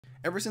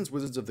Ever since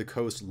Wizards of the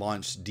Coast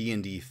launched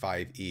D&D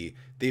 5e,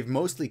 they've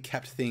mostly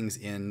kept things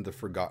in the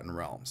Forgotten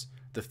Realms,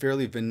 the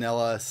fairly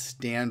vanilla,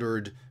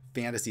 standard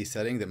fantasy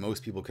setting that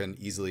most people can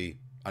easily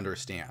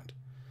understand.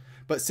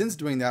 But since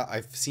doing that,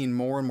 I've seen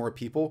more and more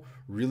people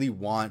really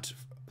want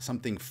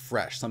something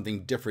fresh,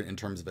 something different in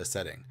terms of a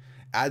setting.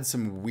 Add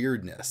some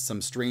weirdness,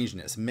 some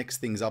strangeness, mix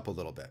things up a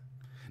little bit.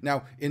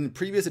 Now, in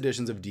previous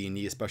editions of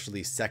D&D,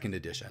 especially 2nd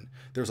edition,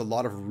 there's a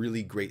lot of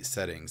really great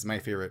settings. My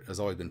favorite has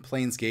always been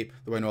Planescape,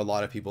 though I know a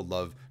lot of people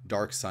love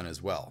Dark Sun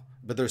as well.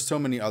 But there's so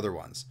many other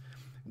ones.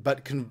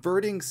 But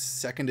converting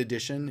 2nd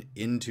edition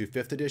into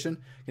 5th edition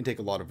can take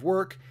a lot of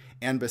work,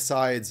 and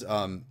besides,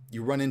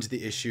 you run into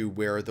the issue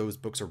where those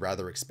books are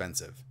rather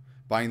expensive.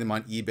 Buying them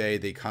on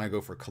eBay, they kind of go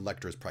for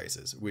collector's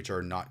prices, which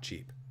are not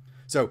cheap.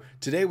 So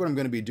today what I'm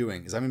going to be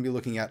doing is I'm going to be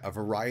looking at a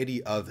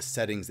variety of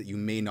settings that you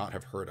may not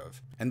have heard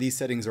of. And these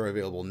settings are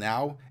available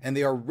now, and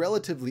they are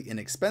relatively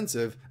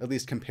inexpensive, at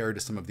least compared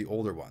to some of the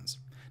older ones.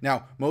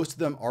 Now, most of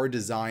them are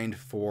designed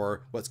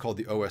for what's called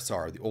the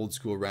OSR, the Old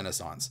School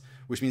Renaissance,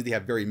 which means they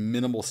have very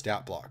minimal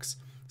stat blocks.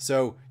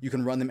 So you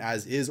can run them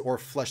as is or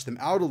flesh them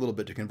out a little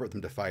bit to convert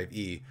them to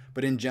 5e,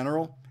 but in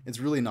general, it's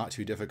really not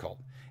too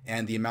difficult.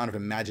 And the amount of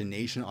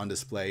imagination on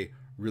display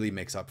really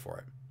makes up for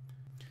it.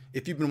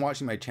 If you've been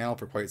watching my channel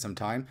for quite some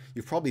time,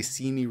 you've probably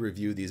seen me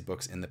review these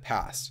books in the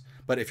past.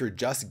 But if you're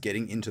just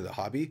getting into the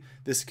hobby,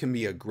 this can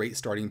be a great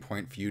starting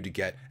point for you to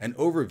get an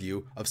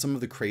overview of some of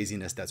the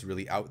craziness that's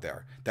really out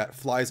there, that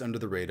flies under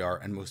the radar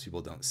and most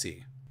people don't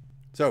see.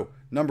 So,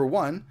 number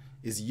 1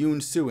 is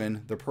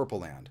Yoon-Suin, The Purple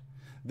Land.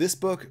 This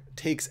book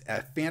takes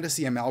a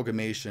fantasy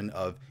amalgamation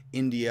of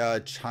India,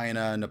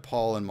 China,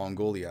 Nepal, and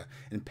Mongolia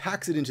and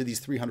packs it into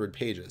these 300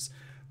 pages.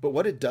 But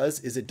what it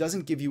does is it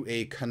doesn't give you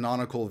a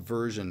canonical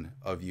version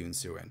of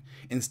Yoon-Suin.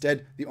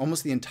 Instead,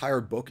 almost the entire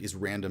book is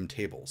random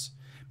tables,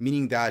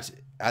 meaning that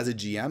as a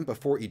GM,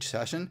 before each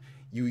session,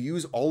 you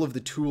use all of the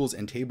tools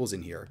and tables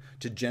in here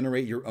to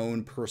generate your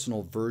own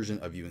personal version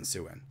of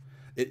Yoon-Suin.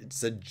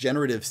 It's a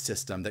generative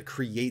system that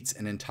creates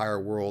an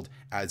entire world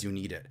as you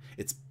need it.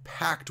 It's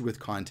packed with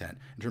content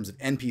in terms of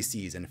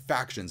NPCs and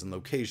factions and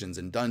locations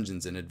and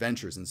dungeons and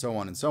adventures and so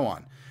on and so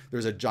on.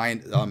 There's a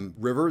giant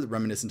river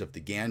reminiscent of the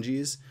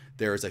Ganges.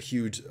 There's a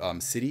huge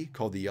city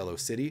called the Yellow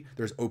City.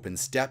 There's open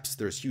steppes.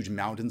 There's huge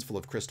mountains full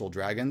of crystal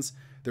dragons.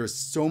 There's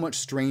so much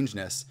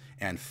strangeness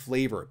and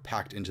flavor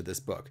packed into this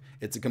book.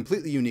 It's a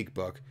completely unique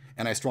book,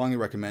 and I strongly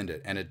recommend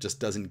it, and it just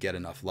doesn't get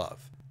enough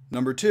love.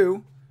 Number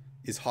 2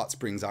 is Hot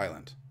Springs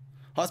Island.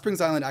 Hot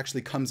Springs Island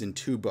actually comes in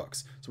 2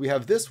 books. So we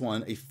have this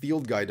one, a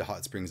field guide to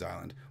Hot Springs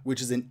Island,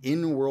 which is an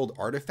in-world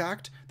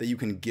artifact that you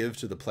can give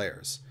to the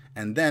players.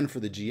 And then for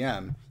the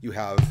GM, you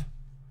have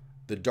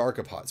The Dark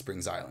of Hot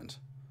Springs Island,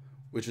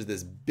 which is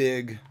this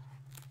big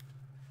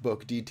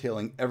book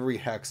detailing every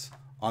hex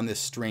on this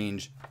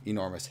strange,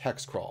 enormous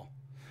hex crawl.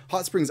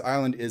 Hot Springs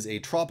Island is a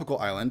tropical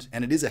island,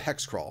 and it is a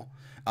hex crawl,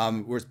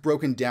 where it's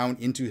broken down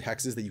into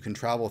hexes that you can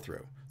travel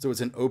through. So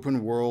it's an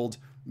open world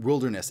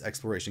wilderness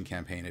exploration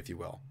campaign, if you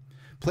will.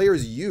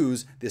 Players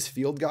use this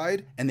field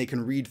guide and they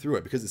can read through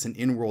it because it's an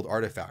in-world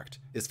artifact.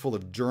 It's full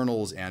of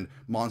journals and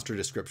monster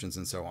descriptions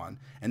and so on.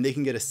 And they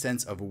can get a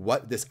sense of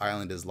what this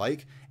island is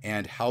like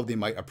and how they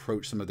might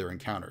approach some of their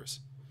encounters.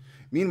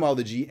 Meanwhile,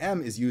 the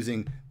GM is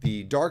using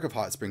the Dark of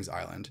Hot Springs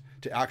Island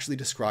to actually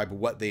describe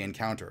what they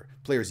encounter.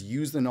 Players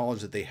use the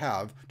knowledge that they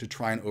have to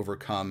try and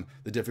overcome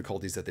the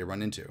difficulties that they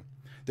run into.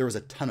 There is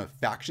a ton of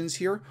factions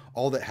here,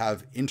 all that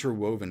have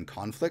interwoven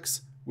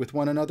conflicts with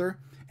one another,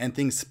 and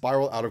things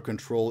spiral out of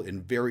control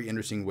in very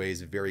interesting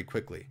ways very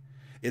quickly.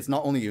 It's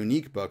not only a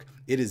unique book,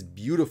 it is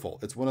beautiful.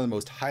 It's one of the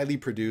most highly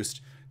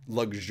produced,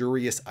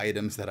 luxurious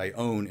items that I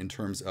own in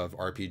terms of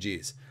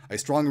RPGs. I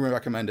strongly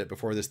recommend it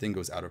before this thing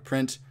goes out of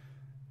print.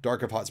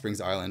 Dark of Hot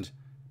Springs Island.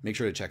 Make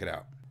sure to check it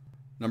out.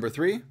 Number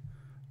 3,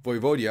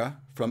 Voivodia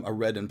from A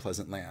Red and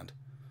Pleasant Land.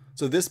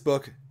 So this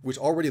book, which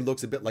already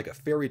looks a bit like a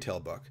fairy tale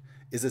book,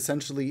 is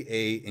essentially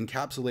a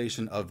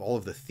encapsulation of all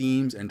of the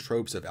themes and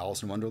tropes of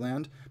Alice in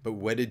Wonderland, but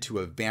wedded to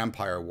a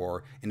vampire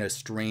war in a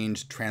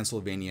strange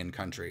Transylvanian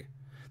country.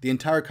 The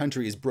entire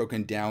country is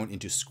broken down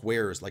into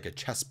squares like a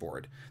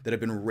chessboard that have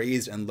been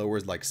raised and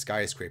lowered like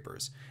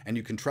skyscrapers, and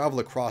you can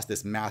travel across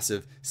this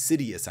massive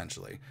city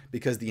essentially,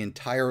 because the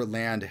entire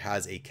land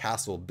has a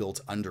castle built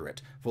under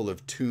it, full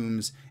of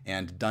tombs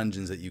and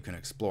dungeons that you can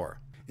explore.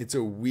 It's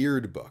a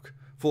weird book,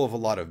 full of a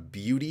lot of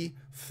beauty,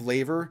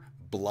 flavor,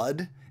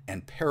 blood,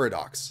 and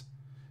paradox.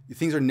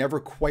 Things are never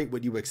quite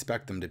what you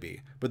expect them to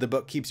be, but the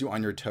book keeps you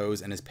on your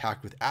toes and is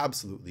packed with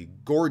absolutely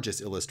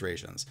gorgeous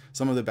illustrations,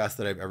 some of the best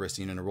that I've ever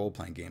seen in a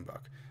role-playing game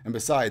book. And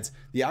besides,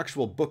 the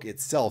actual book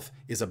itself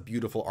is a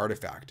beautiful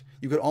artifact.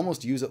 You could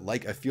almost use it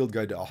like a field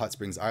guide to Hot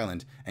Springs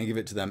Island and give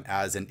it to them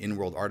as an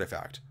in-world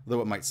artifact,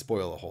 though it might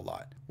spoil a whole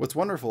lot. What's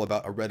wonderful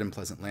about A Red and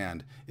Pleasant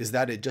Land is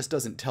that it just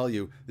doesn't tell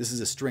you this is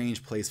a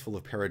strange place full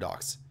of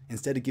paradox.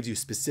 Instead, it gives you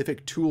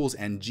specific tools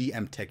and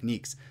GM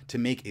techniques to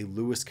make a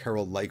Lewis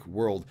Carroll-like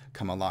world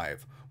come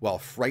alive, while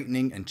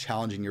frightening and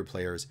challenging your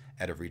players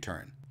at every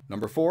turn.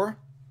 Number 4,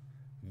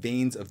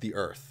 Veins of the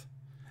Earth.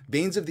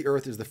 Veins of the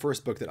Earth is the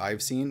first book that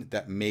I've seen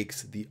that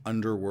makes the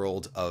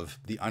underworld of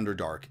the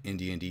Underdark in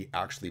D&D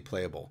actually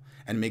playable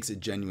and makes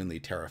it genuinely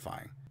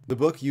terrifying. The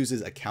book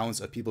uses accounts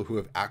of people who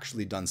have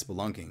actually done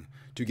spelunking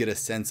to get a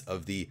sense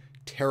of the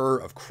terror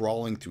of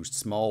crawling through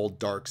small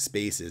dark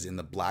spaces in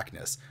the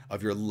blackness,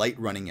 of your light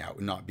running out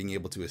and not being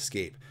able to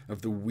escape,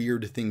 of the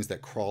weird things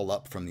that crawl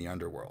up from the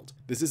underworld.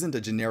 This isn't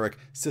a generic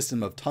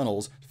system of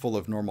tunnels full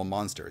of normal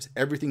monsters.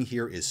 Everything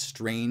here is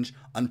strange,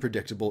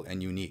 unpredictable,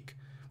 and unique.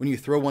 When you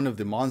throw one of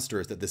the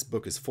monsters that this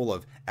book is full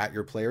of at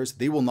your players,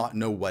 they will not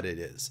know what it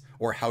is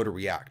or how to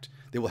react.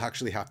 They will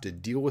actually have to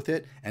deal with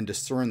it and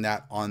discern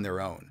that on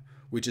their own,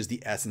 which is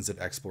the essence of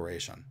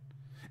exploration.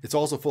 It's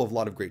also full of a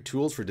lot of great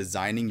tools for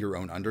designing your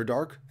own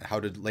Underdark,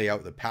 how to lay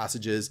out the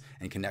passages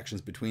and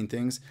connections between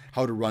things,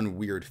 how to run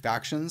weird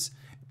factions.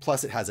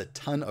 Plus it has a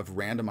ton of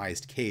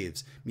randomized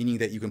caves, meaning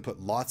that you can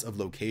put lots of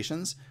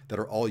locations that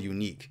are all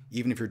unique,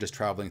 even if you're just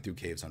traveling through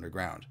caves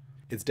underground.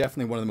 It's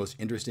definitely one of the most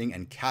interesting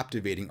and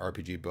captivating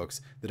RPG books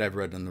that I've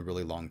read in a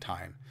really long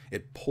time.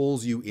 It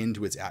pulls you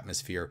into its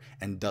atmosphere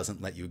and doesn't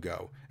let you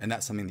go, and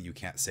that's something that you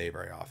can't say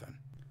very often.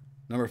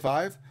 Number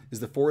 5 is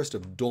the Forest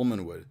of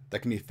Dolmenwood that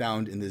can be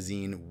found in the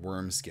zine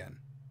Wormskin.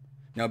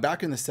 Now,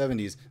 back in the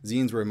 70s,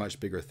 zines were a much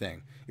bigger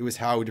thing. It was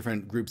how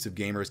different groups of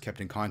gamers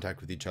kept in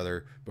contact with each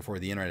other before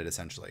the internet,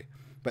 essentially.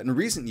 But in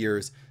recent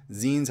years,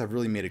 zines have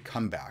really made a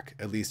comeback,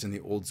 at least in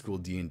the old school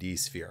D&D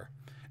sphere.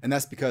 And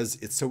that's because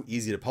it's so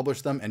easy to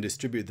publish them and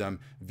distribute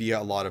them via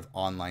a lot of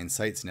online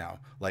sites now,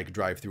 like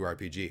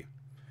DriveThruRPG.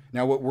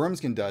 Now, what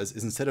Wormskin does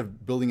is, instead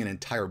of building an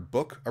entire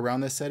book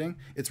around this setting,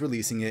 it's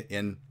releasing it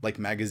in like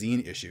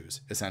magazine issues,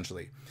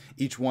 essentially.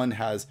 Each one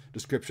has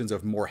descriptions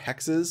of more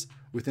hexes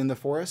within the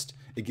forest.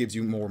 It gives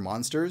you more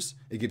monsters,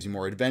 it gives you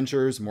more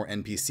adventures, more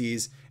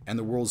NPCs, and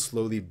the world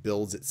slowly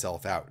builds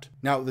itself out.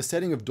 Now, the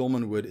setting of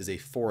Dolmenwood is a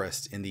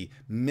forest in the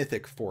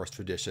mythic forest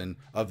tradition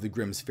of the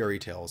Grimm's fairy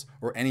tales,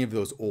 or any of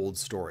those old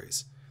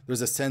stories.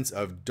 There's a sense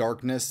of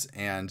darkness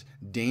and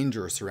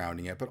danger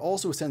surrounding it, but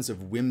also a sense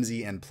of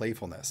whimsy and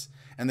playfulness.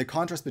 And the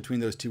contrast between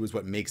those two is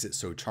what makes it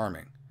so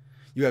charming.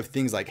 You have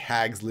things like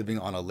hags living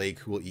on a lake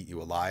who will eat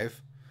you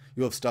alive.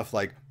 You have stuff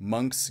like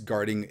monks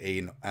guarding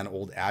an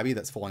old abbey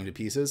that's falling to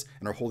pieces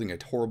and are holding a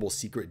horrible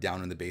secret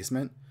down in the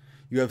basement.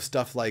 You have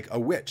stuff like a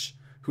witch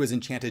who has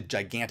enchanted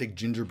gigantic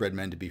gingerbread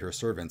men to be her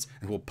servants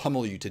and who will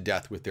pummel you to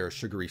death with their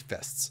sugary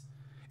fists.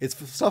 It's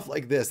stuff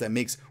like this that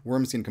makes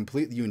Wormskin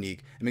completely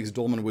unique and makes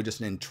Dolmenwood just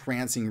an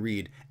entrancing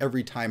read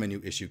every time a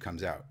new issue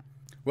comes out.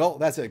 Well,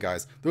 that's it,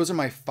 guys. Those are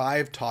my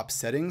 5 top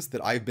settings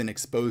that I've been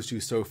exposed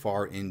to so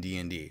far in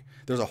D&D.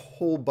 There's a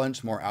whole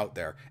bunch more out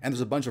there, and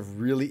there's a bunch of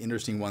really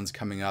interesting ones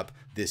coming up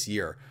this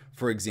year.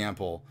 For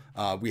example,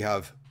 we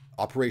have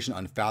Operation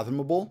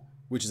Unfathomable,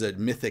 which is a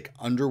mythic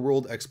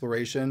underworld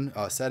exploration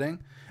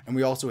setting. And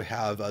we also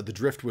have the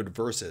Driftwood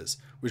Verses,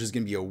 which is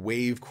going to be a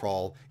wave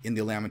crawl in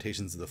the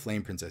Lamentations of the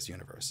Flame Princess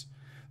universe.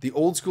 The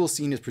old school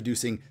scene is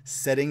producing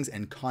settings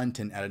and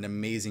content at an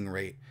amazing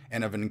rate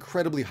and of an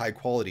incredibly high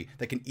quality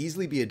that can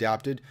easily be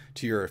adapted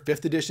to your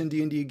 5th edition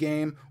D&D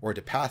game, or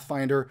to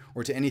Pathfinder,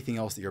 or to anything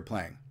else that you're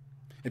playing.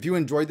 If you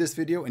enjoyed this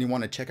video and you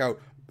want to check out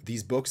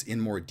these books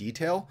in more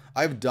detail,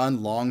 I've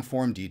done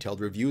long-form detailed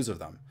reviews of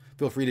them.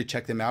 Feel free to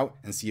check them out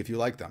and see if you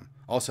like them.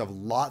 I also have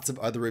lots of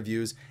other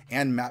reviews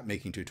and map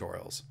making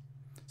tutorials.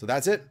 So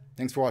that's it.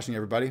 Thanks for watching,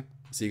 everybody.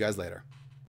 See you guys later.